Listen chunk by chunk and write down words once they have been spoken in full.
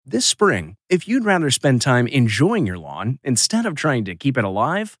This spring, if you'd rather spend time enjoying your lawn instead of trying to keep it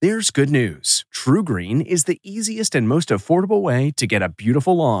alive, there's good news. TruGreen is the easiest and most affordable way to get a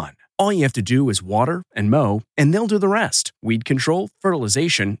beautiful lawn. All you have to do is water and mow, and they'll do the rest. Weed control,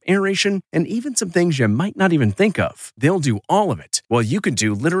 fertilization, aeration, and even some things you might not even think of. They'll do all of it, while you can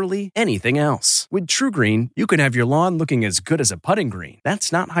do literally anything else. With TruGreen, you can have your lawn looking as good as a putting green.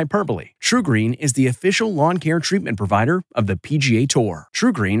 That's not hyperbole. TruGreen is the official lawn care treatment provider of the PGA Tour.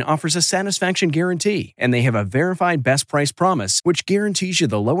 TruGreen offers a satisfaction guarantee, and they have a verified best price promise, which guarantees you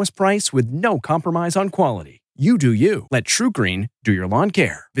the lowest price with no compromise on quality. You do you. Let TruGreen do your lawn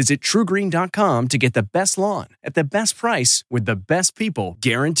care. Visit TruGreen.com to get the best lawn at the best price with the best people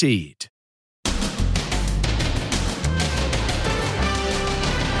guaranteed.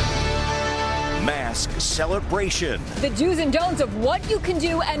 Mask celebration. The do's and don'ts of what you can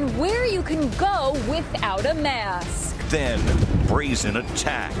do and where you can go without a mask. Then brazen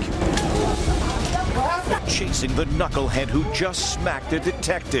attack. Chasing the knucklehead who just smacked a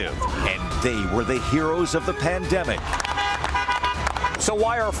detective. And they were the heroes of the pandemic. So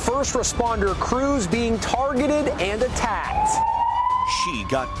why are first responder crews being targeted and attacked? She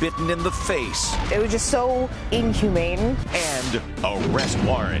got bitten in the face. It was just so inhumane. And arrest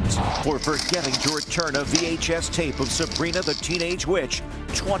warrant for forgetting to return a VHS tape of Sabrina the Teenage Witch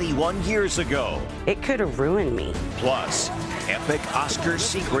 21 years ago. It could have ruined me. Plus, epic Oscar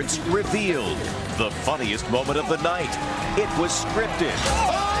secrets revealed. The funniest moment of the night. It was scripted.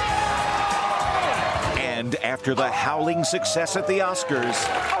 And after the howling success at the Oscars,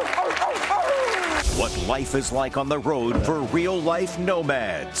 what life is like on the road for real-life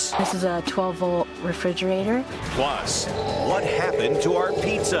nomads. This is a 12-volt refrigerator. Plus, what happened to our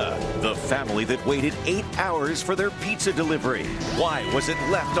pizza? The family that waited 8 hours for their pizza delivery. Why was it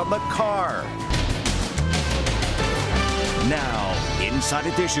left on the car? Now, Inside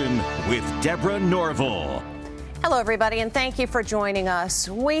Edition with Deborah Norville. Hello, everybody, and thank you for joining us.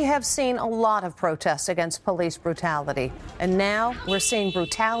 We have seen a lot of protests against police brutality, and now we're seeing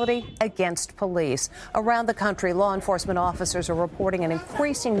brutality against police. Around the country, law enforcement officers are reporting an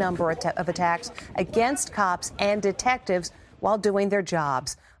increasing number of attacks against cops and detectives while doing their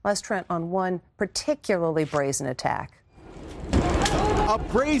jobs. Les Trent on one particularly brazen attack. A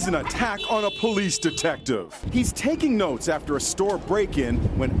brazen attack on a police detective. He's taking notes after a store break-in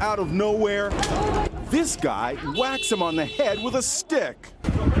when out of nowhere, this guy whacks him on the head with a stick.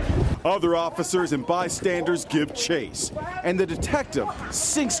 Other officers and bystanders give chase, and the detective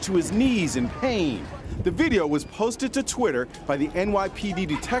sinks to his knees in pain. The video was posted to Twitter by the NYPD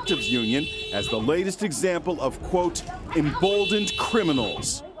Detectives Union as the latest example of, quote, emboldened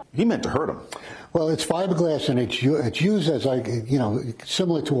criminals. He meant to hurt him. Well, it's fiberglass, and it's used as,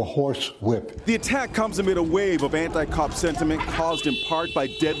 similar to a horse whip. The attack comes amid a wave of anti-cop sentiment caused in part by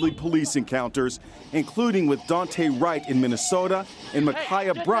deadly police encounters, including with Dante Wright in Minnesota and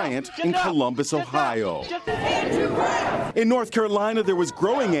Micaiah Bryant in Columbus, Ohio. In North Carolina, there was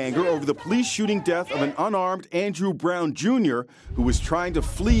growing anger over the police shooting death of an unarmed Andrew Brown Jr., who was trying to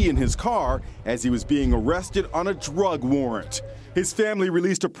flee in his car as he was being arrested on a drug warrant. His family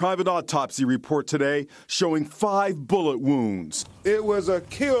released a private autopsy report today showing 5 bullet wounds. It was a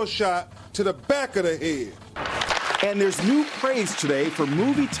kill shot to the back of the head. And there's new praise today for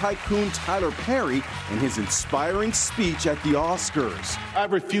movie tycoon Tyler Perry and his inspiring speech at the Oscars. I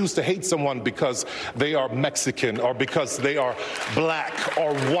refuse to hate someone because they are Mexican or because they are black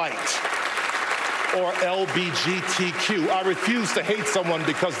or white or LGBTQ. I refuse to hate someone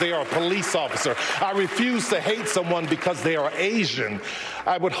because they are a police officer. I refuse to hate someone because they are Asian.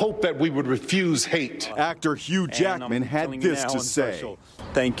 I would hope that we would refuse hate. Actor Hugh Jackman had this to say.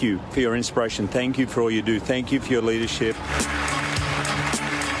 Thank you for your inspiration. Thank you for all you do. Thank you for your leadership.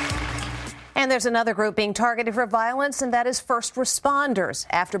 And there's another group being targeted for violence, and that is first responders.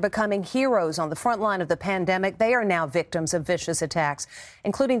 After becoming heroes on the front line of the pandemic, they are now victims of vicious attacks,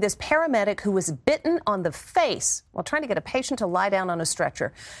 including this paramedic who was bitten on the face while trying to get a patient to lie down on a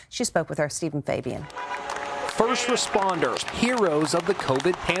stretcher. She spoke with our Stephen Fabian. First responders, heroes of the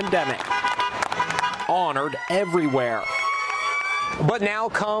COVID pandemic, honored everywhere. But now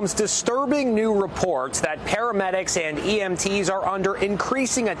comes disturbing new reports that paramedics and EMTs are under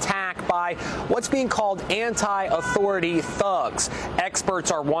increasing attack by what's being called anti-authority thugs. Experts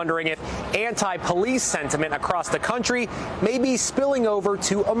are wondering if anti-police sentiment across the country may be spilling over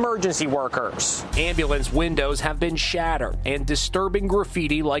to emergency workers. Ambulance windows have been shattered, and disturbing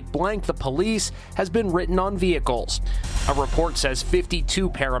graffiti like "Blank the Police" has been written on vehicles. A report says 52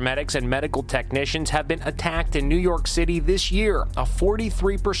 paramedics and medical technicians have been attacked in New York City this year, a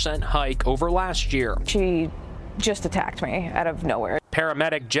 43% hike over last year. She just attacked me out of nowhere.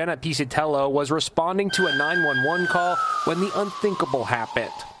 Paramedic Jenna Piscitello was responding to a 911 call when the unthinkable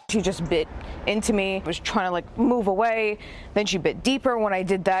happened. She just bit into me, was trying to move away. Then she bit deeper when I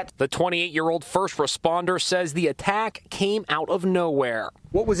did that. The 28-year-old first responder says the attack came out of nowhere.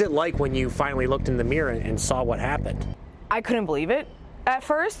 What was it like when you finally looked in the mirror and saw what happened? I couldn't believe it at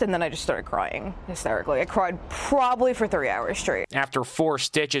first, and then I just started crying hysterically. I cried probably for 3 hours straight. After 4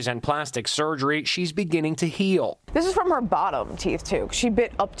 stitches and plastic surgery, she's beginning to heal. This is from her bottom teeth, too. She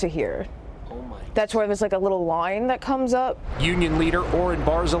bit up to here. That's where there's a little line that comes up. Union leader Oren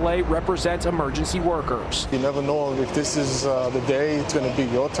Barzilay represents emergency workers. You never know if this is the day it's going to be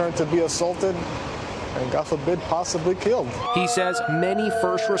your turn to be assaulted and, God forbid, possibly killed. He says many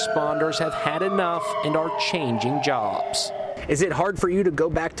first responders have had enough and are changing jobs. Is it hard for you to go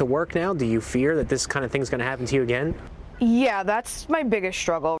back to work now? Do you fear that this kind of thing's going to happen to you again? Yeah, that's my biggest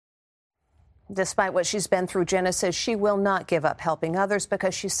struggle. Despite what she's been through, Jenna says she will not give up helping others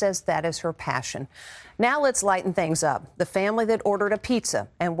because she says that is her passion. Now let's lighten things up. The family that ordered a pizza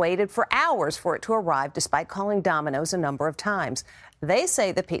and waited for hours for it to arrive despite calling Domino's a number of times. They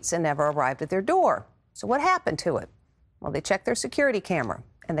say the pizza never arrived at their door. So what happened to it? Well, they checked their security camera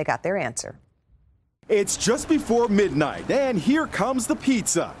and they got their answer. It's just before midnight and here comes the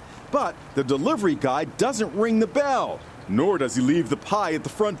pizza. But the delivery guy doesn't ring the bell, nor does he leave the pie at the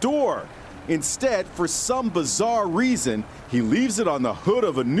front door. Instead, for some bizarre reason, he leaves it on the hood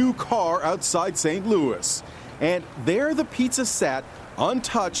of a new car outside St. Louis. And there the pizza sat,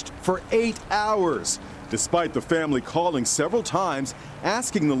 untouched, for 8 hours, despite the family calling several times,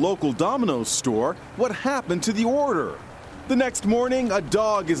 asking the local Domino's store what happened to the order. The next morning, a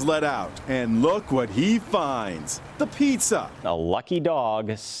dog is let out, and look what he finds. The pizza. A lucky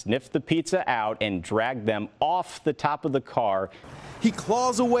dog sniffed the pizza out and dragged them off the top of the car. He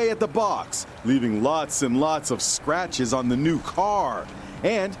claws away at the box, leaving lots and lots of scratches on the new car.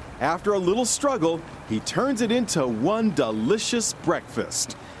 And after a little struggle, he turns it into one delicious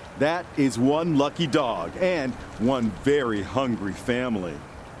breakfast. That is one lucky dog and one very hungry family.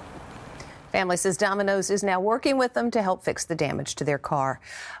 Family says Domino's is now working with them to help fix the damage to their car.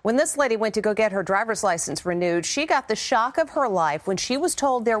 When this lady went to go get her driver's license renewed, she got the shock of her life when she was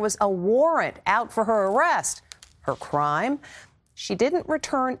told there was a warrant out for her arrest. Her crime? She didn't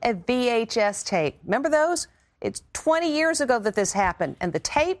return a VHS tape. Remember those? It's 20 years ago that this happened, and the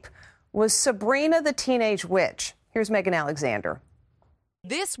tape was Sabrina the Teenage Witch. Here's Megan Alexander.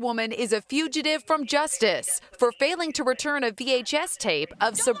 This woman is a fugitive from justice for failing to return a VHS tape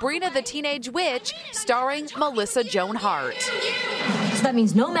of Sabrina the Teenage Witch starring Melissa Joan Hart. So that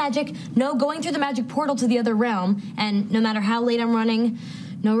means no magic, no going through the magic portal to the other realm, and no matter how late I'm running,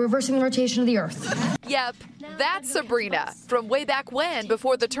 no reversing the rotation of the Earth. Yep, that's Sabrina from way back when,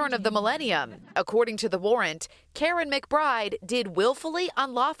 before the turn of the millennium. According to the warrant, Karen McBride did willfully,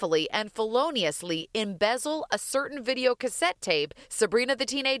 unlawfully, and feloniously embezzle a certain video cassette tape, Sabrina the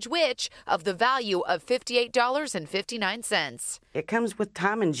Teenage Witch, of the value of $58.59. It comes with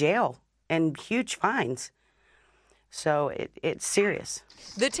time in jail and huge fines. So it's serious.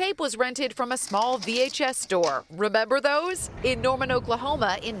 The tape was rented from a small VHS store. Remember those? In Norman,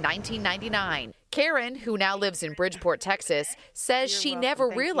 Oklahoma in 1999. Karen, who now lives in Bridgeport, Texas, says she never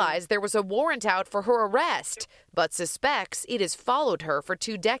realized there was a warrant out for her arrest, but suspects it has followed her for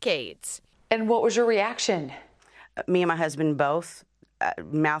 2 decades. And what was your reaction? Me and my husband both,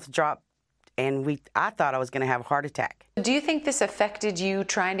 mouth dropped, and I thought I was going to have a heart attack. Do you think this affected you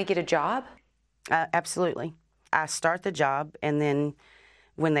trying to get a job? Absolutely. I start the job, and then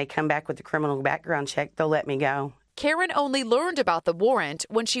when they come back with the criminal background check, they'll let me go. Karen only learned about the warrant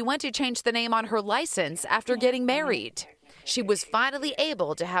when she went to change the name on her license after getting married. She was finally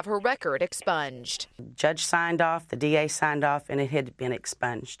able to have her record expunged. Judge signed off, the DA signed off, and it had been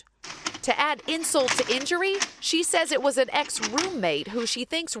expunged. To add insult to injury, she says it was an ex-roommate who she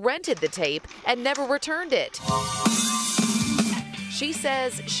thinks rented the tape and never returned it. She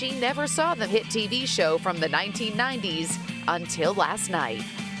says she never saw the hit TV show from the 1990s until last night.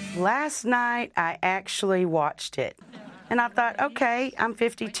 Last night, I actually watched it. And I thought, okay, I'm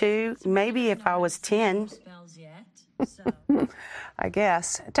 52. Maybe if I was 10. I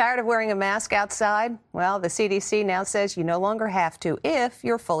guess. Tired of wearing a mask outside? Well, the CDC now says you no longer have to if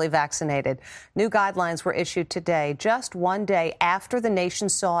you're fully vaccinated. New guidelines were issued today, just 1 day after the nation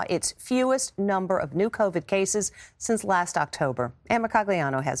saw its fewest number of new COVID cases since last October. Emma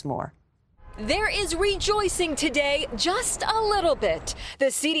Cagliano has more. There is rejoicing today, just a little bit. The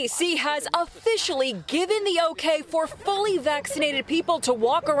CDC has officially given the okay for fully vaccinated people to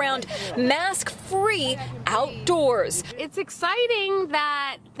walk around mask-free outdoors. It's exciting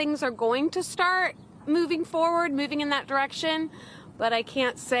that things are going to start moving forward, moving in that direction, but I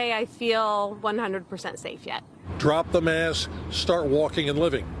can't say I feel 100% safe yet. Drop the mask, start walking and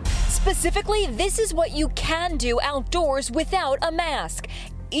living. Specifically, this is what you can do outdoors without a mask.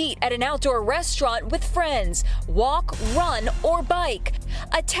 Eat at an outdoor restaurant with friends, walk, run, or bike.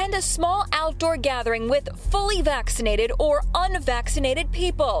 Attend a small outdoor gathering with fully vaccinated or unvaccinated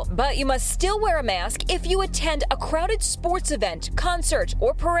people. But you must still wear a mask if you attend a crowded sports event, concert,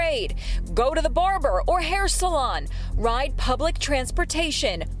 or parade. Go to the barber or hair salon. Ride public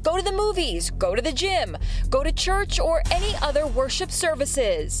transportation. Go to the movies. Go to the gym. Go to church or any other worship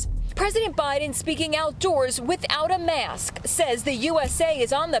services. President Biden, speaking outdoors without a mask, says the USA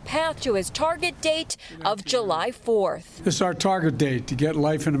is on the path to his target date of July 4th. This is our target date to get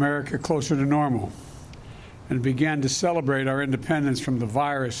life in America closer to normal and begin to celebrate our independence from the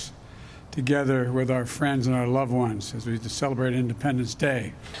virus together with our friends and our loved ones as we celebrate Independence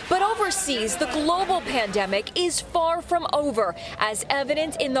Day. But overseas, the global pandemic is far from over, as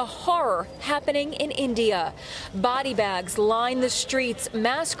evident in the horror happening in India. Body bags line the streets,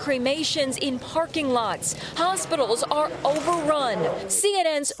 mass cremations in parking lots. Hospitals are overrun.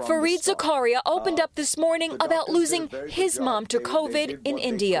 CNN's Fareed Zakaria opened up this morning about losing his mom to COVID in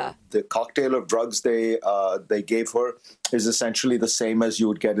India. The cocktail of drugs they gave her is essentially the same as you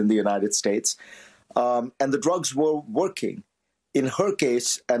would get in the United States. And the drugs were working. In her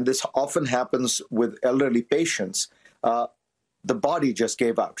case, and this often happens with elderly patients, the body just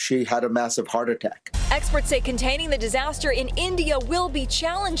gave out. She had a massive heart attack. Experts say containing the disaster in India will be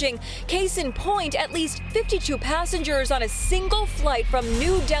challenging. Case in point, at least 52 passengers on a single flight from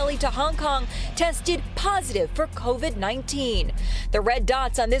New Delhi to Hong Kong tested positive for COVID-19. The red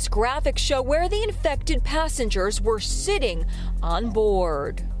dots on this graphic show where the infected passengers were sitting on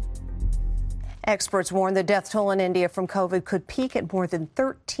board. Experts warn the death toll in India from COVID could peak at more than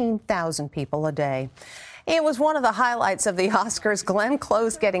 13,000 people a day. It was one of the highlights of the Oscars, Glenn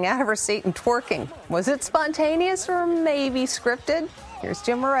Close getting out of her seat and twerking. Was it spontaneous or maybe scripted? Here's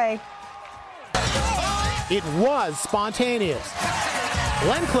Jim Murray. It was spontaneous.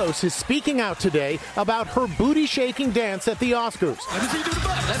 Glenn Close is speaking out today about her booty-shaking dance at the Oscars. Let me see you do the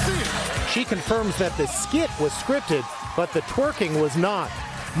butt. Let's see it. She confirms that the skit was scripted, but the twerking was not.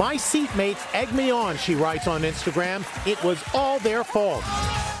 My seatmates egged me on, she writes on Instagram. It was all their fault.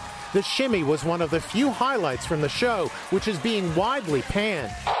 The shimmy was one of the few highlights from the show, which is being widely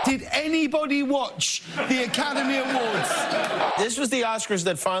panned. Did anybody watch the Academy Awards? This was the Oscars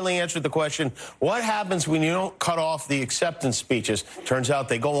that finally answered the question, what happens when you don't cut off the acceptance speeches? Turns out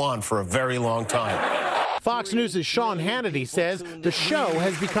they go on for a very long time. Fox News' Sean Hannity says the show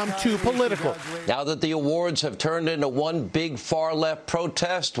has become too political. Now that the awards have turned into one big far-left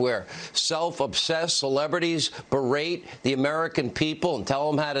protest where self-obsessed celebrities berate the American people and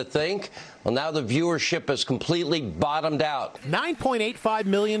tell them how to think, well, now the viewership has completely bottomed out. 9.85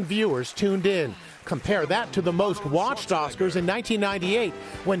 million viewers tuned in. Compare that to the most watched Oscars in 1998,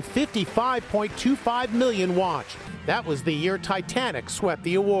 when 55.25 million watched. That was the year Titanic swept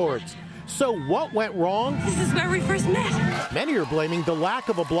the awards. So what went wrong? This is where we first met. Many are blaming the lack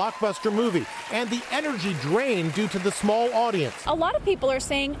of a blockbuster movie and the energy drain due to the small audience. A lot of people are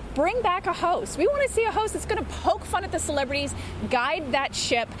saying, bring back a host. We want to see a host that's going to poke fun at the celebrities, guide that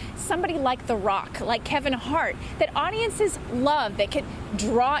ship, somebody like The Rock, like Kevin Hart, that audiences love, that could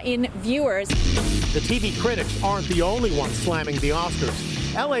draw in viewers. The TV critics aren't the only ones slamming the Oscars.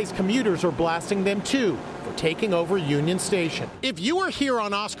 LA's commuters are blasting them too for taking over Union Station. If you were here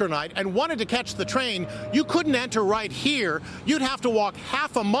on Oscar night and wanted to catch the train, you couldn't enter right here. You'd have to walk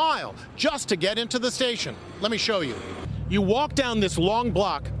half a mile just to get into the station. Let me show you. You walk down this long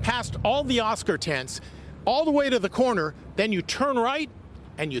block past all the Oscar tents, all the way to the corner, then you turn right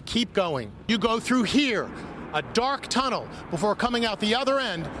and you keep going. You go through here, a dark tunnel, before coming out the other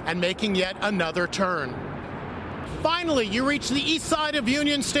end and making yet another turn. Finally, you reach the east side of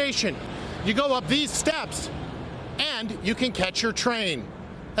Union Station. You go up these steps, and you can catch your train.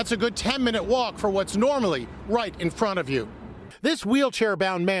 That's a good 10-minute walk for what's normally right in front of you. This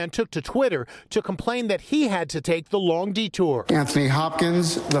wheelchair-bound man took to Twitter to complain that he had to take the long detour. Anthony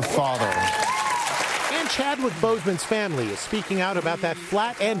Hopkins, the father. And Chadwick Boseman's family is speaking out about that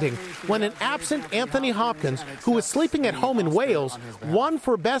flat ending when an absent Anthony Hopkins, who was sleeping at home in Wales, won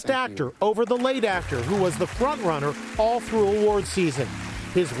for Best Actor over the late actor who was the frontrunner all through awards season.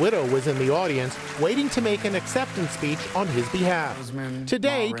 His widow was in the audience, waiting to make an acceptance speech on his behalf.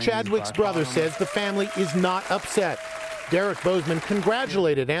 Today, Chadwick's brother says the family is not upset. Derek Boseman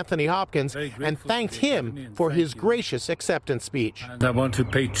congratulated Anthony Hopkins and thanked him for his gracious acceptance speech. And I want to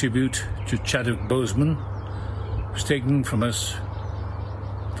pay tribute to Chadwick Boseman, who's taken from us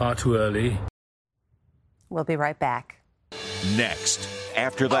far too early. We'll be right back. Next,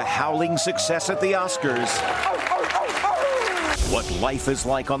 after the howling success at the Oscars, what life is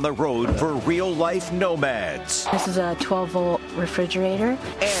like on the road for real-life nomads. This is a 12-volt refrigerator.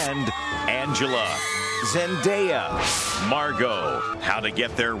 And Angela, Zendaya, Margot, how to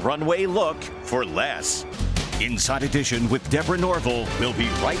get their runway look for less. Inside Edition with Deborah Norville. We'll be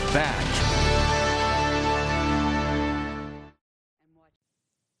right back.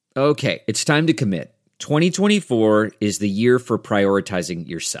 Okay, it's time to commit. 2024 is the year for prioritizing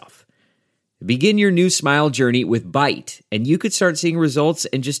yourself. Begin your new smile journey with Byte, and you could start seeing results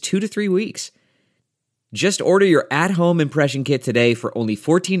in just 2 to 3 weeks. Just order your at-home impression kit today for only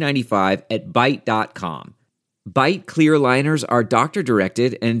 $14.95 at Byte.com. Byte clear liners are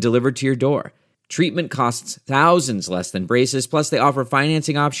doctor-directed and delivered to your door. Treatment costs thousands less than braces, plus they offer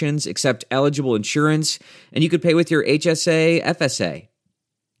financing options, accept eligible insurance, and you could pay with your HSA, FSA.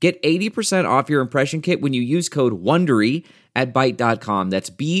 Get 80% off your impression kit when you use code WONDERY at Byte.com.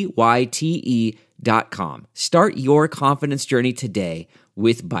 That's BYTE.com. Start your confidence journey today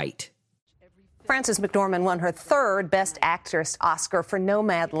with Byte. Frances McDormand won her 3rd Best Actress Oscar for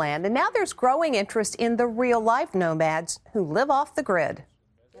Nomadland, and now there's growing interest in the real-life nomads who live off the grid.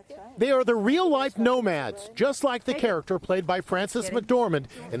 They are the real-life nomads, just like the character played by Frances McDormand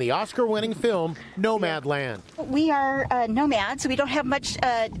in the Oscar-winning film Nomadland. We are nomads, so we don't have much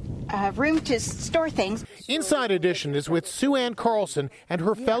room to store things. Inside Edition is with Sue Ann Carlson and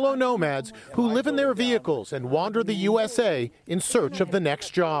her fellow nomads who live in their vehicles and wander the USA in search of the next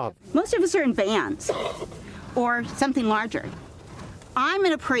job. Most of us are in vans or something larger. I'm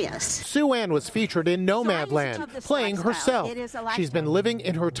in a Prius. Sue Ann was featured in Nomadland, playing herself. She's been living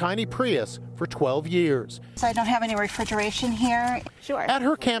in her tiny Prius for 12 years. So I don't have any refrigeration here. Sure. At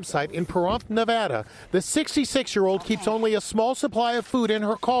her campsite in Pahrump, Nevada, the 66-year-old keeps only a small supply of food in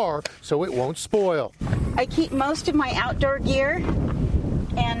her car so it won't spoil. I keep most of my outdoor gear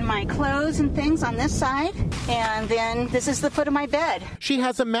and my clothes and things on this side, and then this is the foot of my bed. She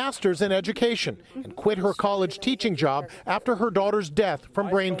has a master's in education and quit her college teaching job after her daughter's death from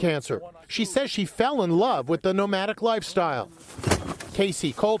brain cancer. She says she fell in love with the nomadic lifestyle.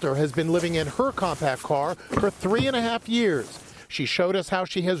 Casey Coulter has been living in her compact car for 3.5 years. She showed us how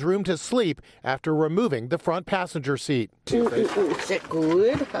she has room to sleep after removing the front passenger seat. Is it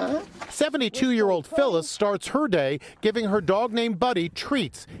good, huh? 72-year-old Phyllis starts her day giving her dog named Buddy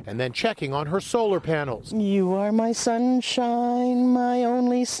treats and then checking on her solar panels. You are my sunshine, my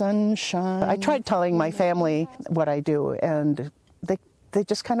only sunshine. I tried telling my family what I do, and they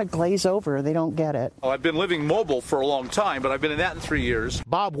just kind of glaze over. They don't get it. I've been living mobile for a long time, but I've been in that in 3 years.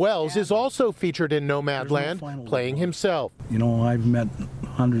 Bob Wells is also featured in Nomadland, playing himself. You know, I've met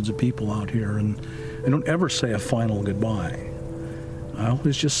hundreds of people out here, and I don't ever say a final goodbye. I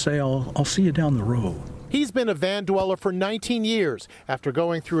always just say, I'll see you down the road. He's been a van dweller for 19 years after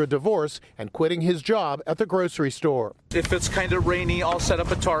going through a divorce and quitting his job at the grocery store. If it's kind of rainy, I'll set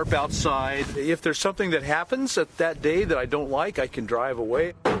up a tarp outside. If there's something that happens at that day that I don't like, I can drive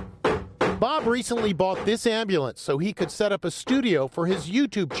away. Bob recently bought this ambulance so he could set up a studio for his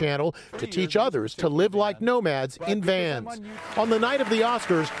YouTube channel to teach others to live like nomads in vans. On the night of the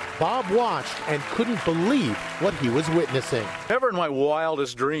Oscars, Bob watched and couldn't believe what he was witnessing. Never in my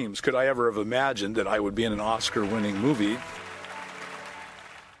wildest dreams could I ever have imagined that I would be in an Oscar-winning movie.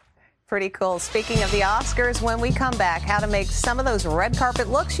 Pretty cool. Speaking of the Oscars, when we come back, how to make some of those red carpet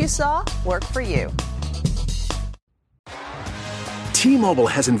looks you saw work for you. T-Mobile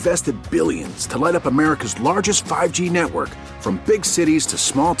has invested billions to light up America's largest 5G network, from big cities to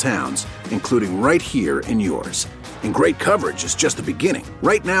small towns, including right here in yours. And great coverage is just the beginning.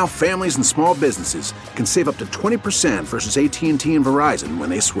 Right now, families and small businesses can save up to 20% versus AT&T and Verizon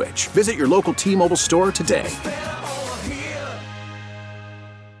when they switch. Visit your local T-Mobile store today.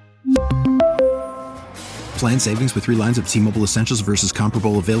 Plan savings with 3 lines of T-Mobile Essentials versus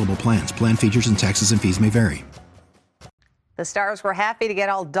comparable available plans. Plan features and taxes and fees may vary. The stars were happy to get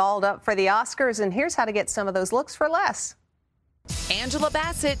all dolled up for the Oscars, and here's how to get some of those looks for less. Angela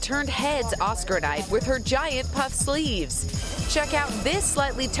Bassett turned heads Oscar night with her giant puff sleeves. Check out this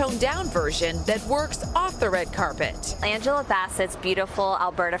slightly toned down version that works off the red carpet. Angela Bassett's beautiful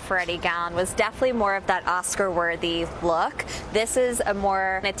Alberta Ferretti gown was definitely more of that Oscar-worthy look. This is a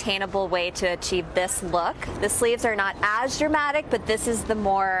more attainable way to achieve this look. The sleeves are not as dramatic, but this is the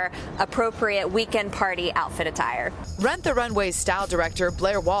more appropriate weekend party outfit attire. Rent the Runway's style director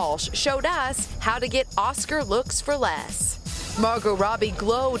Blair Walsh showed us how to get Oscar looks for less. Margot Robbie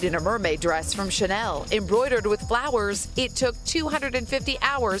glowed in a mermaid dress from Chanel, embroidered with flowers. It took 250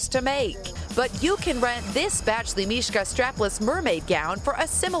 hours to make. But you can rent this Bachelor Mishka strapless mermaid gown for a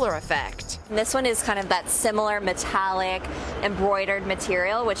similar effect. This one is kind of that similar metallic embroidered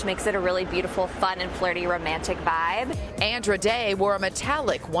material, which makes it a really beautiful, fun, and flirty romantic vibe. Andra Day wore a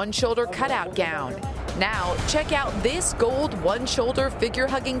metallic one-shoulder cutout gown. Now, check out this gold one-shoulder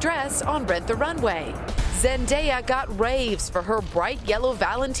figure-hugging dress on Rent the Runway. Zendaya got raves for her bright yellow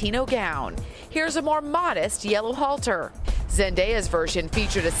Valentino gown. Here's a more modest yellow halter. Zendaya's version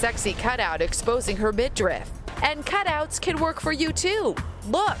featured a sexy cutout exposing her midriff. And cutouts can work for you too.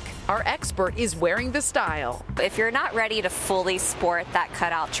 Look, our expert is wearing the style. If you're not ready to fully sport that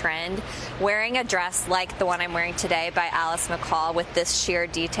cutout trend, wearing a dress like the one I'm wearing today by Alice McCall with this sheer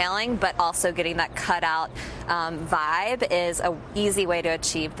detailing, but also getting that cutout vibe is an easy way to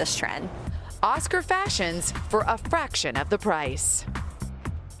achieve this trend. Oscar fashions for a fraction of the price.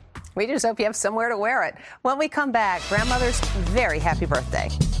 We just hope you have somewhere to wear it. When we come back, grandmother's very happy birthday.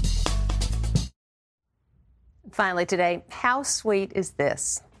 Finally today, how sweet is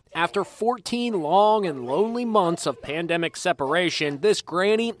this? After 14 long and lonely months of pandemic separation, this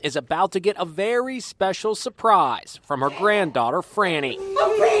granny is about to get a very special surprise from her granddaughter, Franny.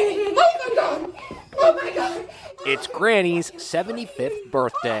 Oh, Franny! Oh, my God! Oh, my God! It's Granny's 75th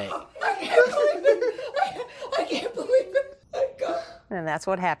birthday. I can't believe it! I can't believe it! My God! And that's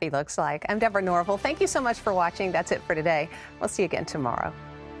what happy looks like. I'm Deborah Norville. Thank you so much for watching. That's it for today. We'll see you again tomorrow.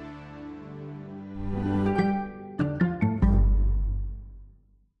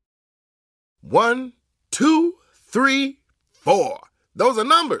 One, 2, 3, 4. Those are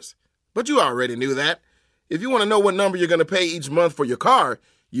numbers. But you already knew that. If you want to know what number you're going to pay each month for your car,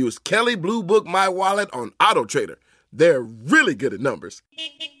 use Kelley Blue Book My Wallet on AutoTrader. They're really good at numbers.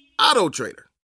 AutoTrader.